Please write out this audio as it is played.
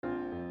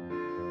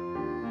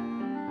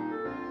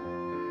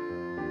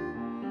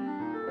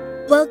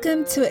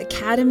Welcome to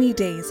Academy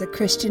Days, a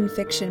Christian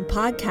fiction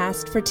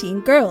podcast for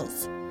teen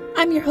girls.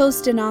 I'm your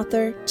host and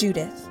author,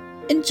 Judith.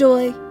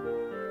 Enjoy!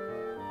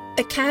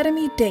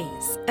 Academy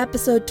Days,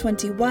 Episode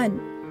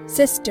 21,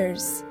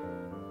 Sisters.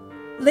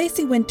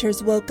 Lacey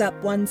Winters woke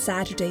up one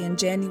Saturday in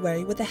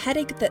January with a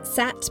headache that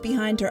sat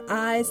behind her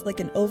eyes like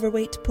an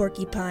overweight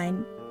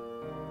porcupine.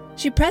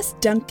 She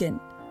pressed Duncan,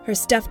 her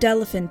stuffed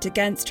elephant,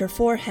 against her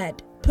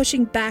forehead,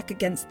 pushing back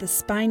against the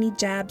spiny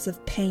jabs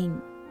of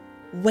pain.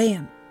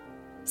 Wham!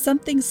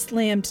 Something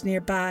slammed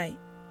nearby.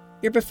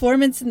 Your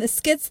performance in the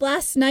skits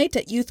last night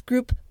at youth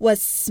group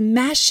was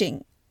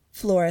smashing,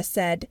 Flora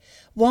said,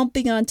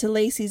 whomping onto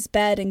Lacey's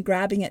bed and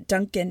grabbing at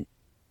Duncan.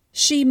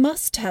 She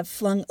must have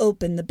flung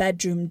open the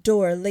bedroom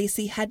door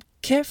Lacey had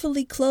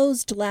carefully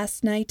closed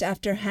last night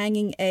after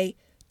hanging a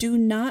 "Do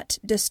Not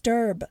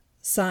Disturb"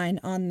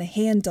 sign on the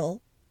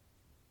handle.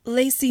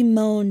 Lacey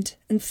moaned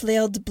and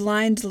flailed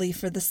blindly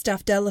for the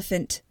stuffed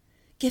elephant.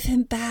 "Give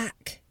him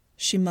back,"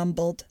 she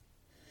mumbled.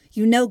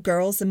 "You know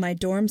girls in my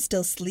dorm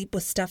still sleep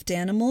with stuffed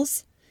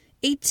animals?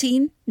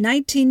 18,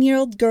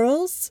 19-year-old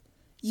girls?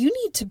 You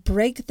need to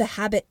break the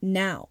habit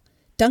now.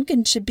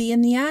 Duncan should be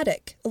in the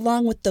attic,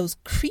 along with those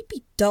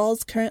creepy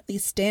dolls currently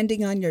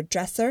standing on your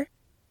dresser."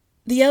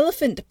 The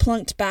elephant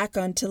plunked back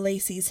onto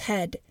Lacey's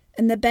head,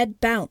 and the bed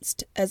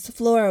bounced as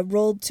Flora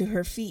rolled to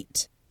her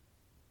feet.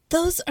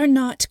 "Those are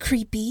not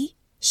creepy,"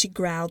 she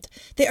growled.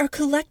 "They are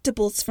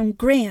collectibles from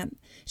Graham.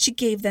 She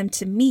gave them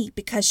to me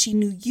because she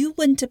knew you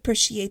wouldn't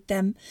appreciate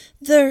them.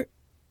 They're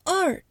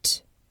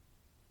art."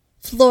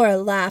 Flora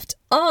laughed.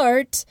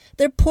 "Art?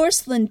 They're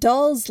porcelain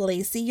dolls,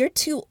 Lacey. You're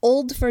too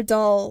old for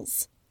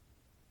dolls."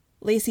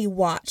 Lacey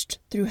watched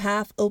through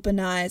half-open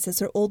eyes as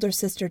her older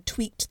sister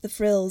tweaked the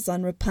frills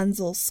on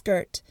Rapunzel's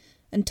skirt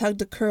and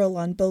tugged a curl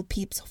on Bo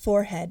Peep's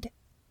forehead.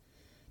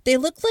 They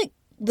looked like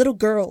little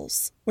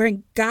girls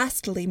wearing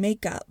ghastly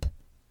makeup.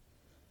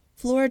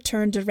 Flora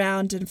turned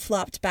around and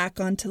flopped back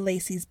onto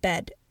Lacey's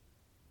bed.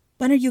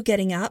 "When are you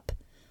getting up?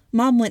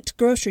 Mom went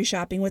grocery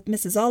shopping with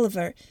Mrs.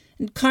 Oliver,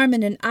 and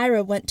Carmen and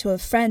Ira went to a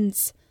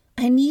friend's.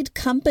 I need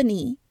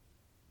company."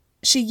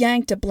 She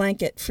yanked a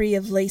blanket free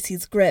of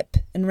Lacey's grip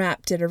and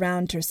wrapped it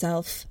around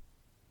herself.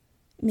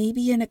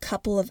 "Maybe in a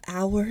couple of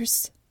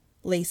hours,"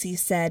 Lacey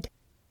said,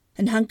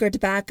 and hunkered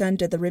back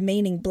under the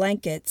remaining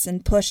blankets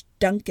and pushed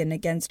Duncan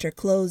against her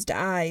closed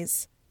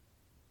eyes.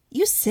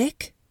 "You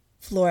sick?"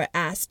 Flora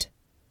asked.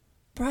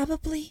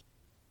 "Probably."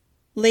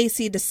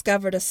 Lacey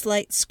discovered a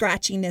slight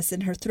scratchiness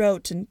in her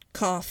throat and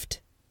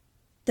coughed.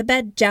 The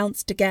bed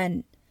jounced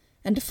again,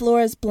 and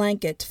Flora's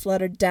blanket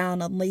fluttered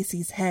down on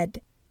Lacey's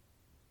head.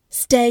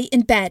 "Stay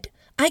in bed.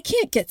 I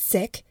can't get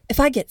sick. If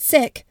I get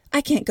sick,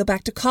 I can't go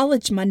back to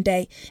college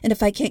Monday, and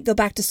if I can't go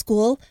back to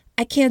school,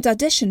 I can't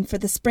audition for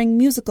the spring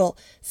musical.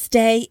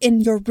 Stay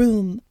in your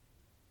room."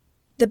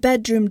 The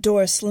bedroom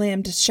door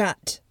slammed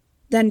shut,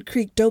 then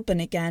creaked open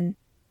again.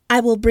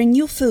 "I will bring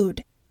you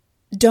food.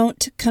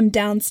 Don't come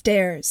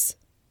downstairs."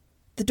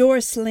 The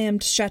door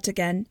slammed shut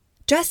again.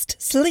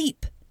 "Just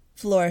sleep,"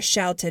 Flora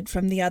shouted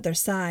from the other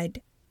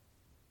side.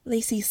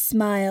 Lacey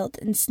smiled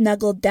and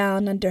snuggled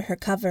down under her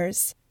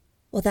covers.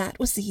 Well, that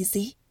was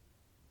easy.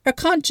 Her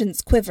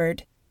conscience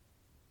quivered.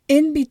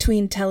 In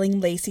between telling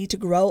Lacey to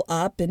grow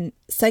up and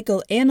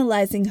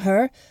psychoanalyzing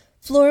her,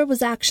 Flora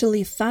was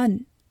actually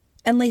fun,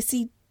 and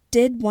Lacey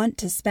did want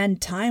to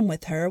spend time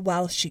with her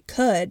while she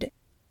could.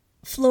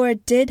 Flora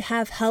did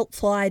have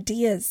helpful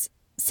ideas,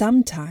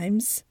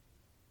 sometimes.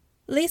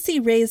 Lacey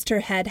raised her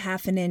head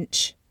half an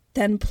inch,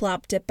 then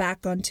plopped it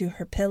back onto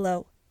her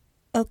pillow.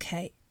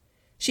 Okay,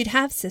 she'd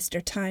have sister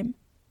time.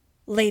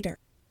 Later.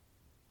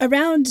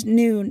 Around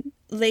noon,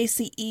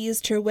 Lacey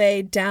eased her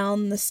way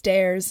down the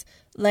stairs,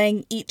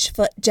 laying each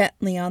foot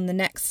gently on the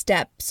next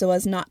step so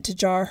as not to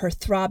jar her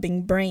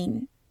throbbing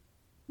brain.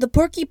 The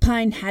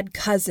porcupine had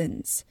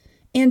cousins,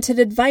 and had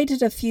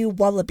invited a few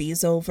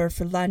wallabies over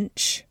for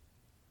lunch.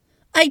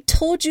 "I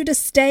told you to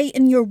stay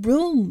in your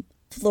room,"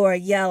 Flora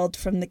yelled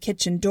from the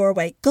kitchen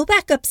doorway. "Go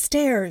back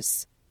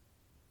upstairs."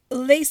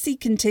 Lacey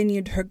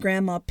continued her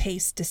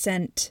grandma-paced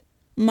descent.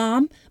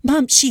 Mom,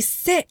 she's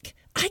sick.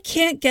 I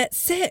can't get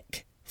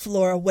sick,"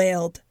 Flora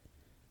wailed.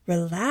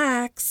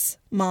 "Relax,"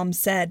 Mom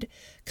said,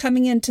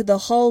 coming into the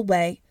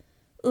hallway.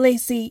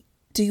 "Lacey,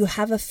 do you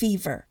have a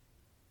fever?"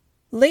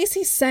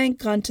 Lacey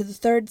sank onto the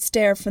third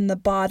stair from the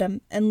bottom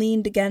and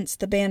leaned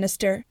against the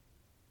banister.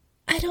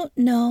 "I don't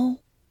know."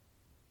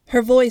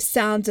 Her voice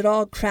sounded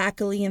all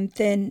crackly and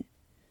thin.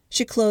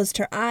 She closed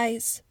her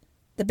eyes.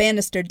 The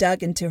banister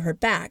dug into her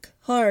back,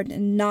 hard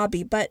and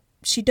knobby, but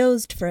she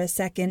dozed for a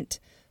second,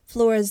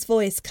 Flora's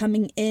voice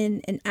coming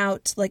in and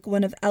out like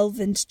one of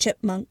Elvin's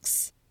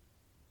chipmunks.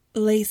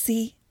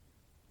 "Lacey?"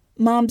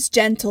 Mom's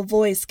gentle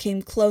voice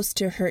came close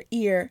to her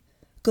ear.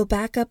 "Go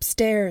back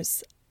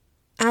upstairs.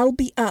 I'll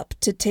be up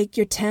to take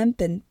your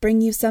temp and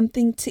bring you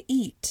something to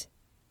eat."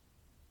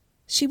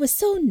 She was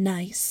so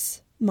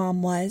nice,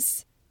 Mom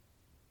was.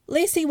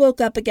 Lacey woke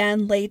up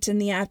again late in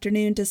the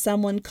afternoon to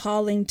someone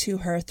calling to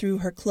her through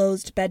her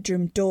closed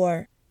bedroom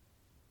door.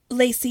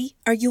 "Lacey,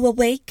 are you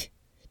awake?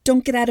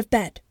 Don't get out of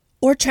bed,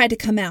 or try to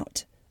come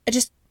out. I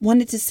just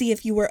wanted to see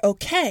if you were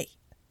okay,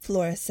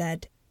 Flora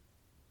said.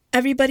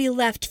 Everybody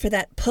left for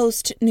that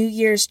post-New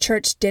Year's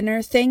church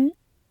dinner thing.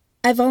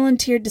 I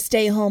volunteered to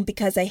stay home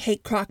because I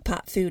hate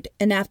crock-pot food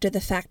and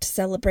after-the-fact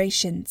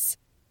celebrations.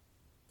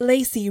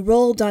 Lacey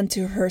rolled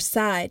onto her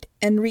side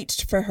and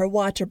reached for her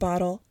water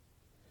bottle.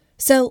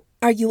 So,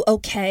 are you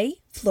okay?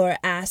 Flora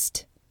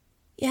asked.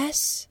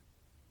 Yes.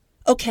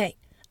 Okay,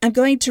 I'm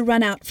going to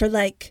run out for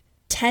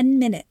 10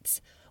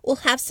 minutes. We'll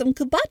have some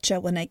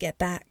kombucha when I get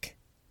back.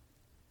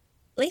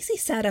 Lacey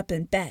sat up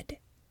in bed.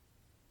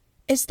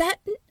 Is that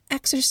an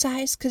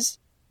exercise? 'Cause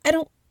I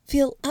don't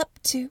feel up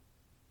to.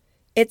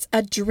 It's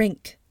a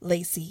drink,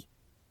 Lacey.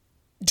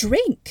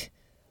 Drink?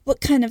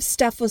 What kind of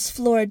stuff was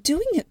Flora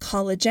doing at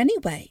college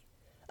anyway?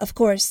 Of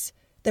course,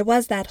 there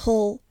was that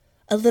whole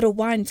a little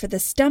wine for the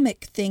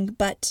stomach thing,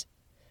 but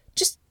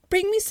just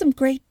bring me some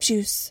grape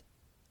juice,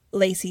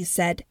 Lacey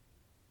said.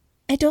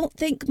 I don't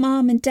think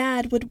Mom and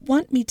Dad would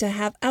want me to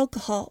have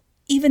alcohol,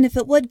 even if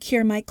it would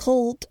cure my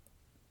cold.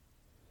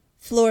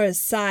 Flora's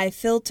sigh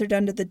filtered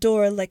under the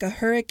door like a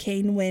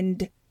hurricane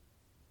wind.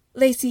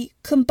 Lacey,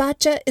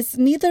 kombucha is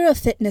neither a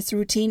fitness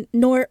routine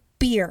nor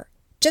beer.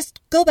 Just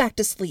go back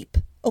to sleep,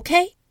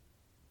 okay?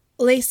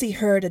 Lacey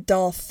heard a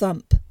dull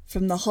thump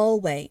from the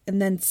hallway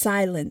and then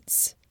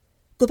silence.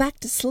 Go back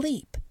to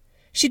sleep.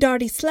 She'd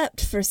already slept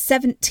for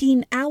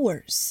 17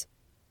 hours.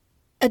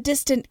 A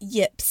distant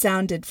yip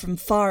sounded from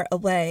far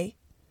away.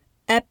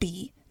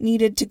 Eppie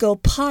needed to go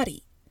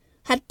potty.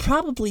 Had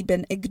probably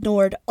been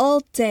ignored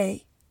all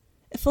day.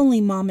 If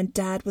only Mom and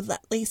Dad would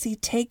let Lacey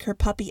take her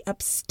puppy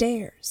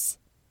upstairs.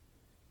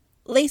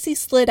 Lacey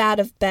slid out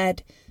of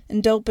bed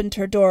and opened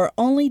her door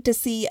only to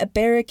see a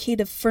barricade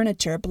of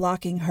furniture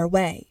blocking her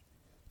way.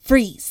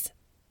 Freeze!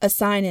 A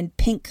sign in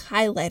pink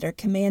highlighter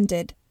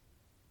commanded.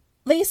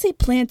 Lacey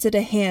planted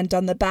a hand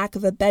on the back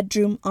of a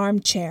bedroom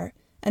armchair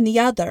and the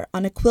other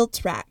on a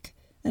quilt rack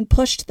and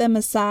pushed them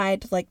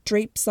aside like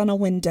drapes on a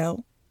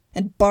window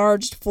and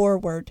barged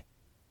forward.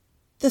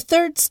 The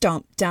third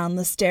stomp down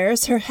the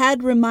stairs, her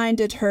head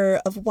reminded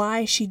her of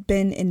why she'd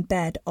been in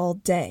bed all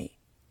day.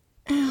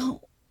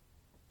 Ow!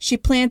 She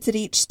planted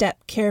each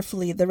step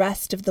carefully the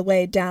rest of the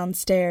way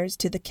downstairs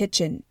to the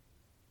kitchen.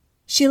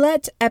 She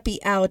let Eppie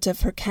out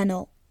of her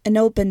kennel and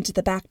opened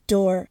the back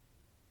door.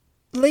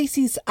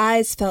 Lacey's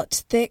eyes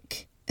felt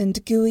thick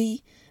and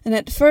gooey, and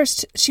at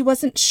first she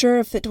wasn't sure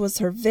if it was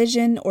her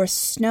vision or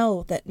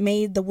snow that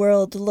made the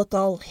world look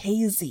all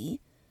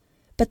hazy.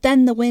 But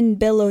then the wind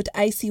billowed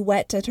icy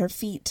wet at her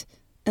feet,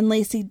 and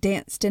Lacey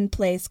danced in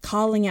place,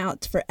 calling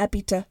out for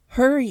Eppie to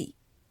hurry.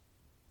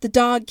 The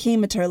dog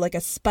came at her like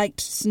a spiked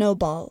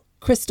snowball,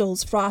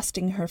 crystals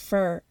frosting her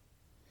fur.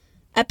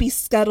 Eppie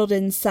scuttled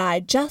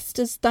inside just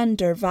as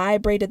thunder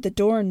vibrated the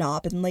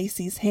doorknob in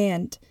Lacey's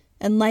hand,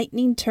 and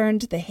lightning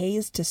turned the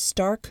haze to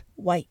stark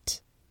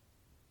white.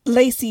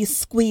 Lacey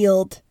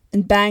squealed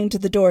and banged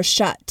the door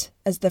shut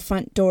as the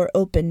front door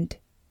opened.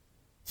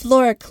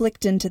 Flora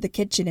clicked into the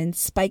kitchen in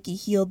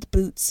spiky-heeled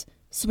boots,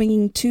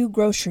 swinging 2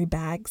 grocery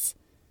bags.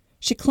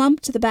 She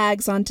clumped the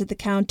bags onto the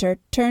counter,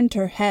 turned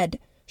her head,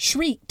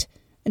 shrieked,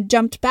 and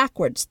jumped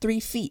backwards 3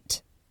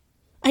 feet.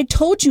 I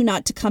told you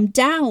not to come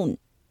down!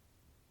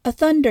 A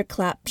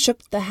thunderclap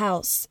shook the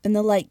house, and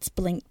the lights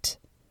blinked.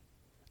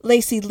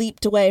 Lacey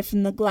leaped away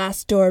from the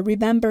glass door,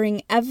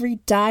 remembering every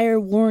dire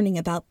warning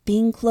about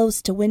being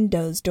close to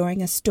windows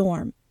during a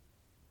storm.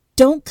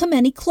 Don't come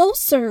any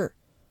closer!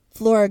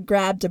 Flora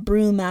grabbed a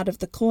broom out of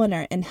the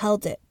corner and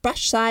held it,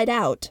 brush side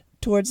out,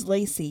 towards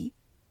Lacey.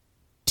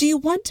 Do you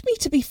want me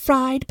to be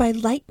fried by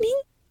lightning?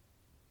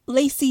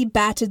 Lacey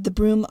batted the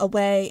broom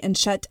away and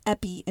shut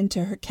Eppie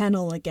into her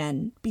kennel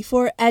again,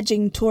 before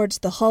edging towards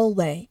the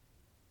hallway.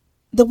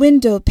 The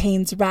window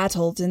panes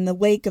rattled in the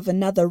wake of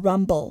another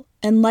rumble,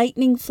 and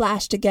lightning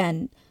flashed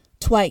again,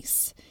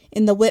 twice,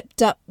 in the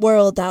whipped-up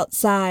world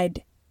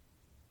outside.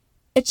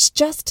 It's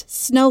just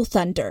snow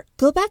thunder.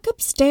 Go back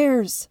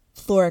upstairs,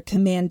 Flora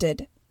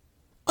commanded.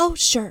 Oh,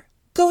 sure.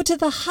 Go to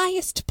the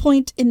highest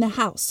point in the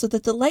house so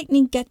that the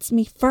lightning gets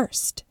me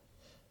first.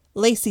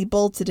 Lacey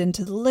bolted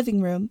into the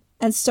living room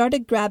and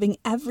started grabbing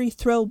every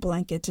throw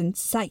blanket in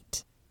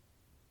sight.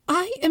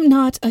 I am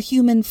not a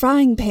human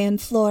frying pan,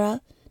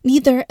 Flora.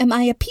 Neither am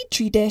I a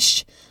petri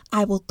dish.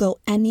 I will go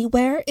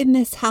anywhere in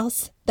this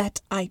house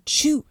that I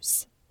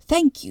choose.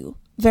 Thank you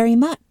very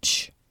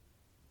much.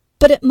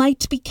 But it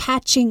might be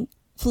catching,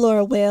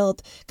 Flora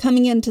wailed,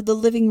 coming into the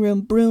living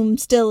room, broom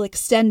still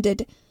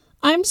extended.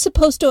 I'm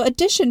supposed to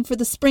audition for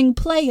the spring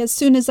play as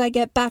soon as I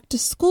get back to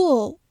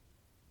school.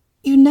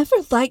 You never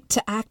liked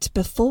to act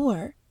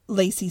before,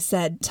 Lacey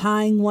said,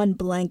 tying one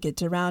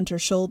blanket around her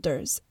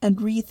shoulders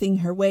and wreathing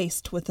her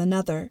waist with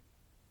another.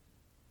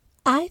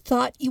 I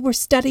thought you were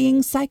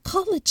studying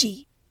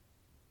psychology.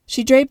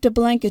 She draped a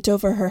blanket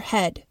over her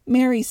head,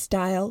 Mary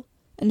style,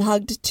 and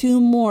hugged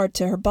 2 more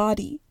to her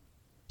body.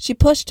 She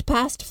pushed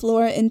past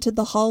Flora into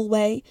the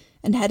hallway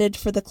and headed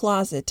for the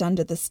closet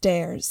under the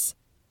stairs.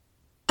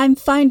 I'm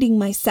finding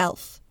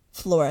myself,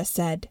 Flora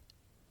said.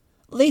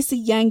 Lacey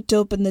yanked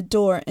open the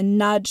door and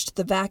nudged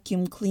the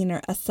vacuum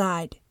cleaner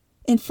aside.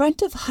 In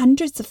front of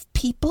hundreds of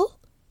people?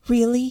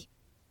 Really?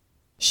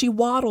 She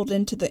waddled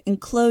into the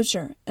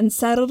enclosure and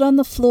settled on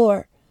the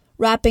floor,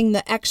 wrapping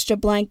the extra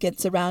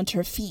blankets around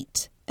her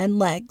feet and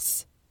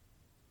legs.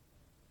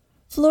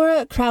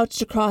 Flora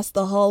crouched across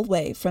the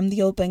hallway from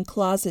the open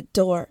closet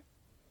door.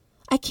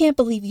 I can't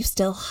believe you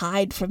still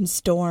hide from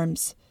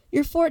storms.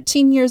 You're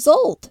 14 years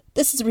old.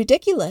 This is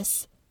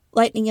ridiculous.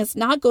 Lightning is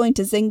not going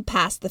to zing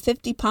past the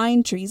 50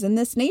 pine trees in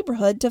this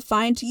neighborhood to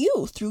find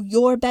you through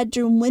your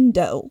bedroom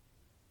window.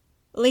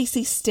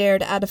 Lacey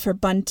stared out of her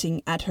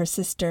bunting at her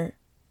sister.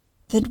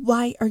 Then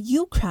why are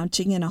you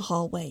crouching in a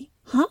hallway,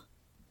 huh?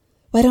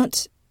 Why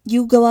don't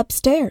you go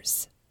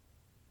upstairs?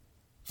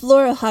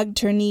 Flora hugged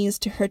her knees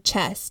to her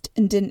chest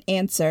and didn't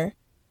answer.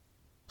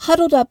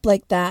 Huddled up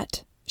like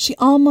that, she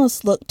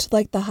almost looked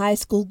like the high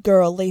school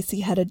girl Lacey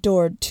had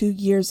adored 2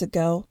 years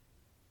ago.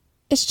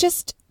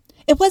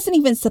 It wasn't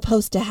even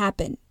supposed to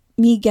happen,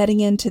 me getting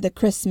into the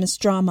Christmas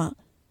drama.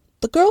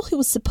 The girl who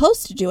was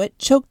supposed to do it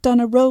choked on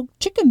a rogue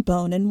chicken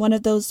bone in one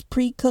of those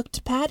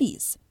pre-cooked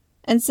patties.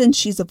 And since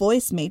she's a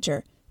voice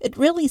major, it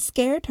really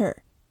scared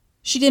her.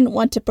 She didn't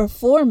want to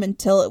perform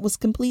until it was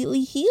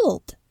completely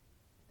healed.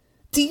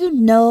 Do you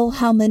know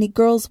how many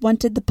girls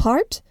wanted the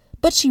part?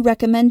 But she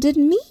recommended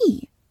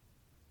me.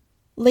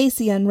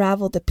 Lacey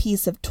unraveled a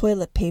piece of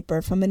toilet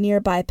paper from a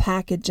nearby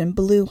package and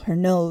blew her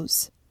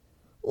nose.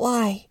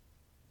 Why?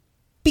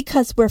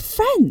 Because we're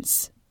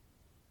friends.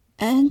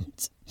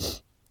 And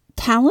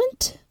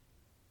talent?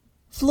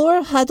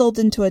 Flora huddled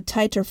into a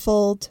tighter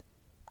fold.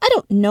 I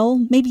don't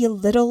know, maybe a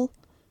little.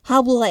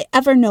 How will I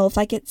ever know if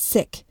I get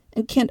sick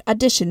and can't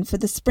audition for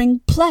the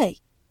spring play?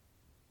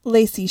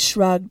 Lacey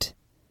shrugged.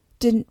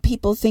 Didn't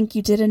people think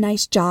you did a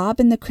nice job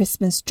in the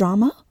Christmas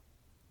drama?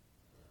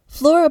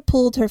 Flora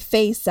pulled her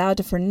face out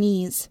of her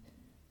knees.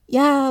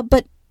 Yeah,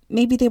 but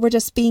maybe they were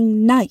just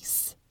being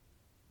nice.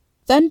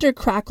 Thunder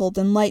crackled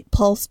and light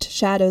pulsed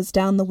shadows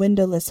down the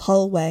windowless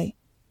hallway.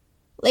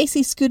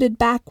 Lacey scooted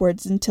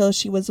backwards until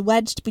she was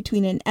wedged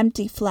between an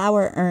empty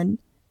flower urn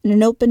and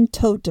an open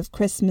tote of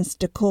Christmas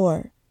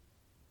decor.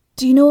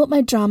 Do you know what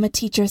my drama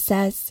teacher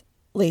says?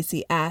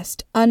 Lacey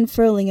asked,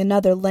 unfurling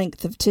another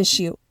length of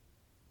tissue.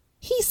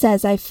 He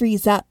says I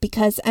freeze up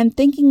because I'm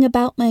thinking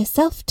about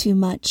myself too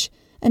much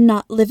and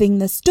not living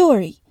the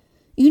story.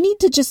 You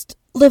need to just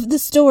live the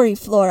story,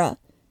 Flora.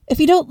 If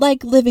you don't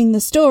like living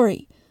the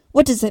story,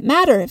 what does it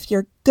matter if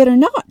you're good or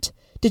not?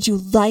 Did you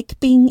like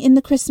being in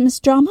the Christmas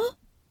drama?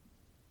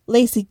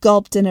 Lacey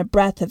gulped in a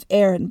breath of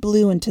air and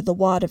blew into the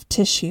wad of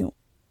tissue.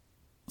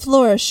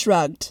 Flora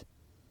shrugged.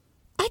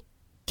 I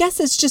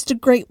guess it's just a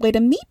great way to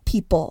meet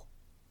people.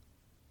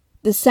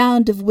 The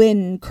sound of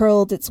wind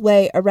curled its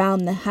way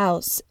around the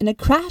house, and a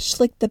crash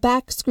like the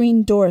back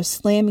screen door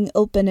slamming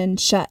open and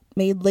shut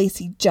made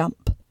Lacey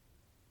jump.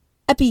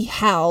 Eppie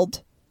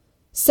howled.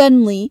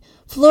 Suddenly,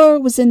 Flora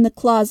was in the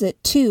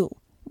closet, too,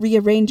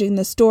 rearranging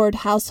the stored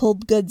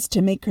household goods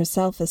to make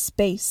herself a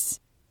space.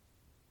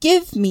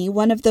 Give me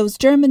one of those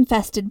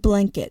germ-infested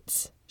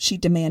blankets, she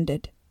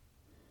demanded.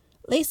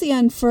 Lacey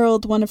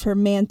unfurled one of her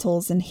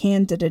mantles and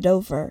handed it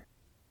over.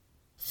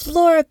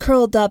 Flora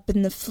curled up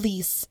in the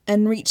fleece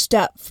and reached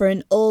up for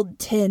an old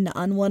tin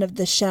on one of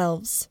the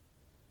shelves.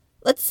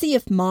 Let's see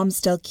if Mom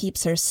still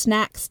keeps her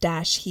snack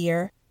stash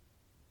here.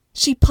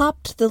 She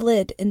popped the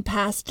lid and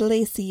passed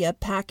Lacey a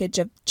package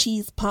of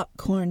cheese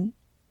popcorn.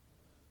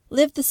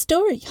 Live the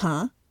story,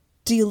 huh?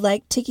 Do you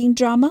like taking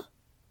drama?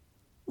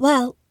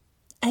 Well,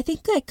 I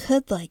think I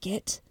could like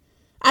it.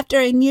 After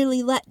I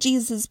nearly let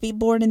Jesus be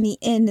born in the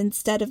inn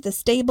instead of the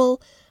stable,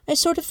 I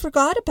sort of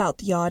forgot about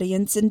the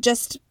audience and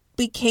just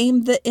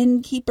became the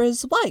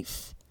innkeeper's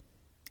wife.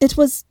 It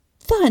was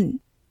fun.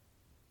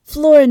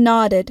 Flora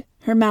nodded,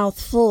 her mouth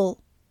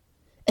full.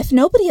 If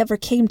nobody ever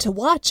came to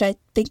watch, I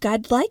think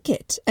I'd like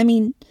it. I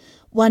mean,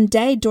 one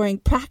day during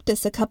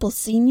practice, a couple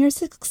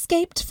seniors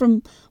escaped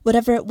from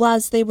whatever it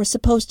was they were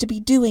supposed to be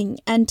doing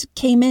and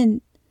came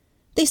in.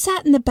 They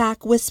sat in the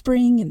back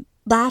whispering and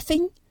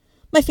laughing.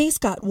 My face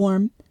got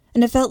warm,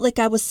 and it felt like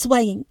I was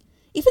swaying,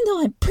 even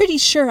though I'm pretty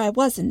sure I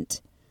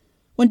wasn't.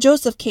 When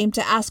Joseph came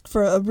to ask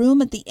for a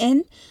room at the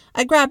inn,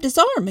 I grabbed his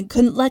arm and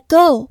couldn't let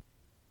go.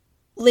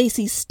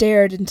 Lacey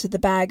stared into the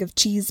bag of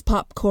cheese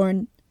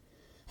popcorn.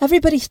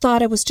 Everybody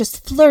thought I was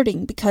just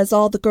flirting because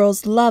all the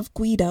girls love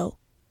Guido.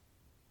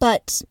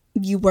 But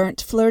you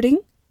weren't flirting?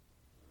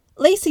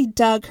 Lacey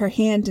dug her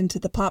hand into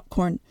the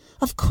popcorn.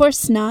 Of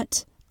course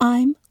not.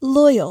 I'm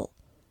loyal.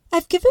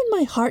 I've given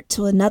my heart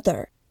to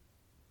another.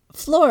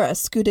 Flora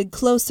scooted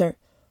closer.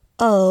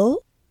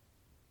 Oh?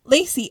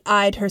 Lacey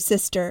eyed her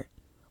sister.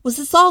 Was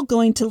this all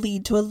going to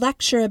lead to a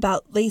lecture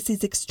about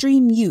Lacey's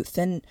extreme youth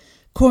and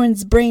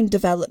Corin's brain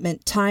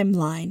development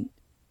timeline?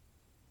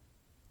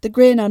 The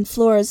grin on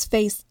Flora's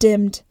face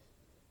dimmed.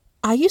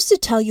 I used to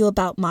tell you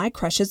about my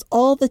crushes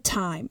all the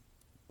time.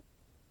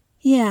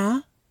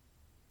 Yeah.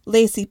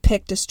 Lacey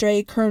picked a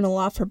stray kernel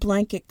off her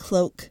blanket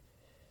cloak.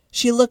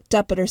 She looked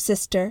up at her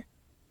sister.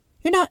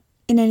 You're not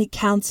in any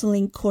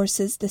counseling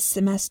courses this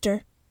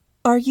semester,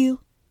 are you?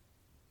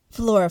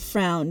 Flora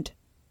frowned.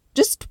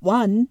 Just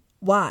one.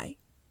 Why?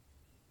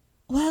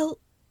 Well,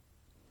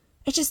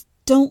 I just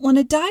don't want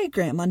a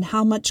diagram on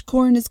how much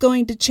corn is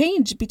going to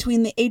change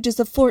between the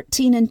ages of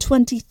 14 and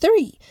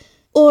 23,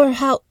 or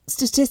how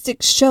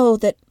statistics show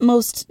that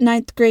most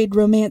 9th grade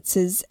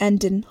romances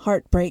end in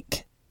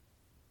heartbreak.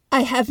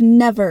 I have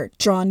never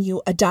drawn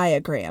you a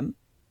diagram.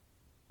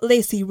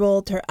 Lacey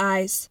rolled her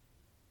eyes.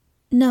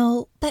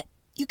 No, but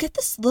you get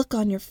this look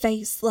on your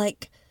face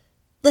like,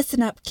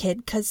 listen up,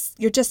 kid, 'cause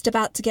you're just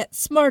about to get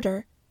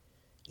smarter.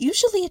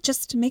 Usually it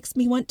just makes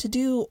me want to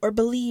do or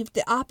believe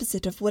the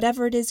opposite of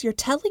whatever it is you're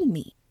telling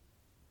me.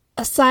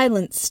 A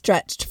silence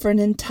stretched for an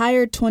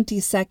entire 20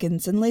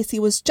 seconds, and Lacey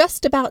was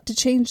just about to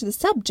change the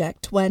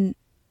subject when,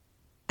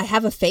 I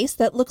have a face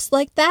that looks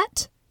like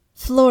that?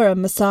 Flora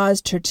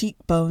massaged her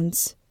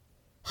cheekbones.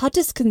 How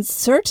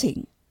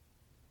disconcerting.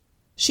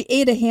 She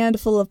ate a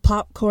handful of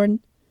popcorn.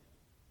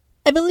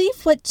 I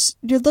believe what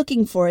you're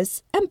looking for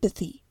is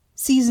empathy,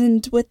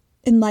 seasoned with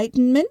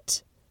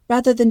enlightenment,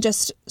 rather than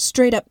just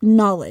straight-up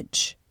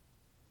knowledge.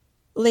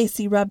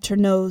 Lacey rubbed her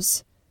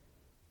nose.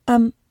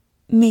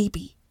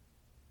 Maybe.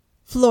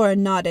 Flora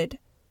nodded.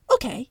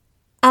 Okay,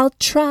 I'll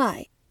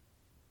try.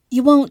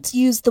 You won't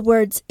use the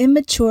words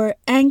immature,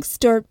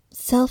 angst, or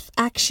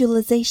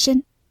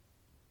self-actualization?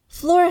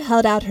 Flora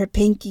held out her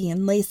pinky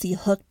and Lacey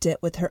hooked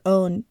it with her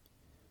own.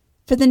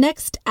 For the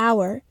next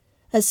hour,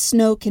 as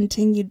snow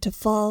continued to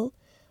fall,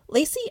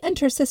 Lacey and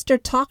her sister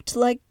talked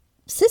like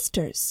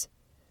sisters.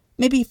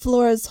 Maybe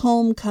Flora's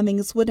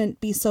homecomings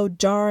wouldn't be so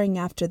jarring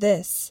after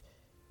this.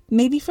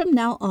 Maybe from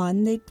now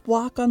on they'd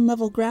walk on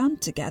level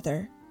ground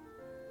together,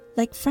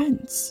 like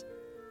friends.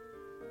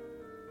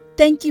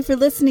 Thank you for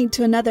listening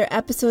to another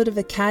episode of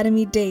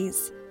Academy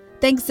Days.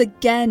 Thanks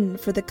again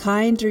for the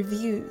kind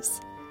reviews.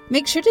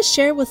 Make sure to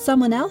share with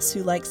someone else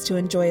who likes to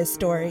enjoy a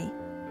story.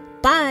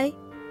 Bye!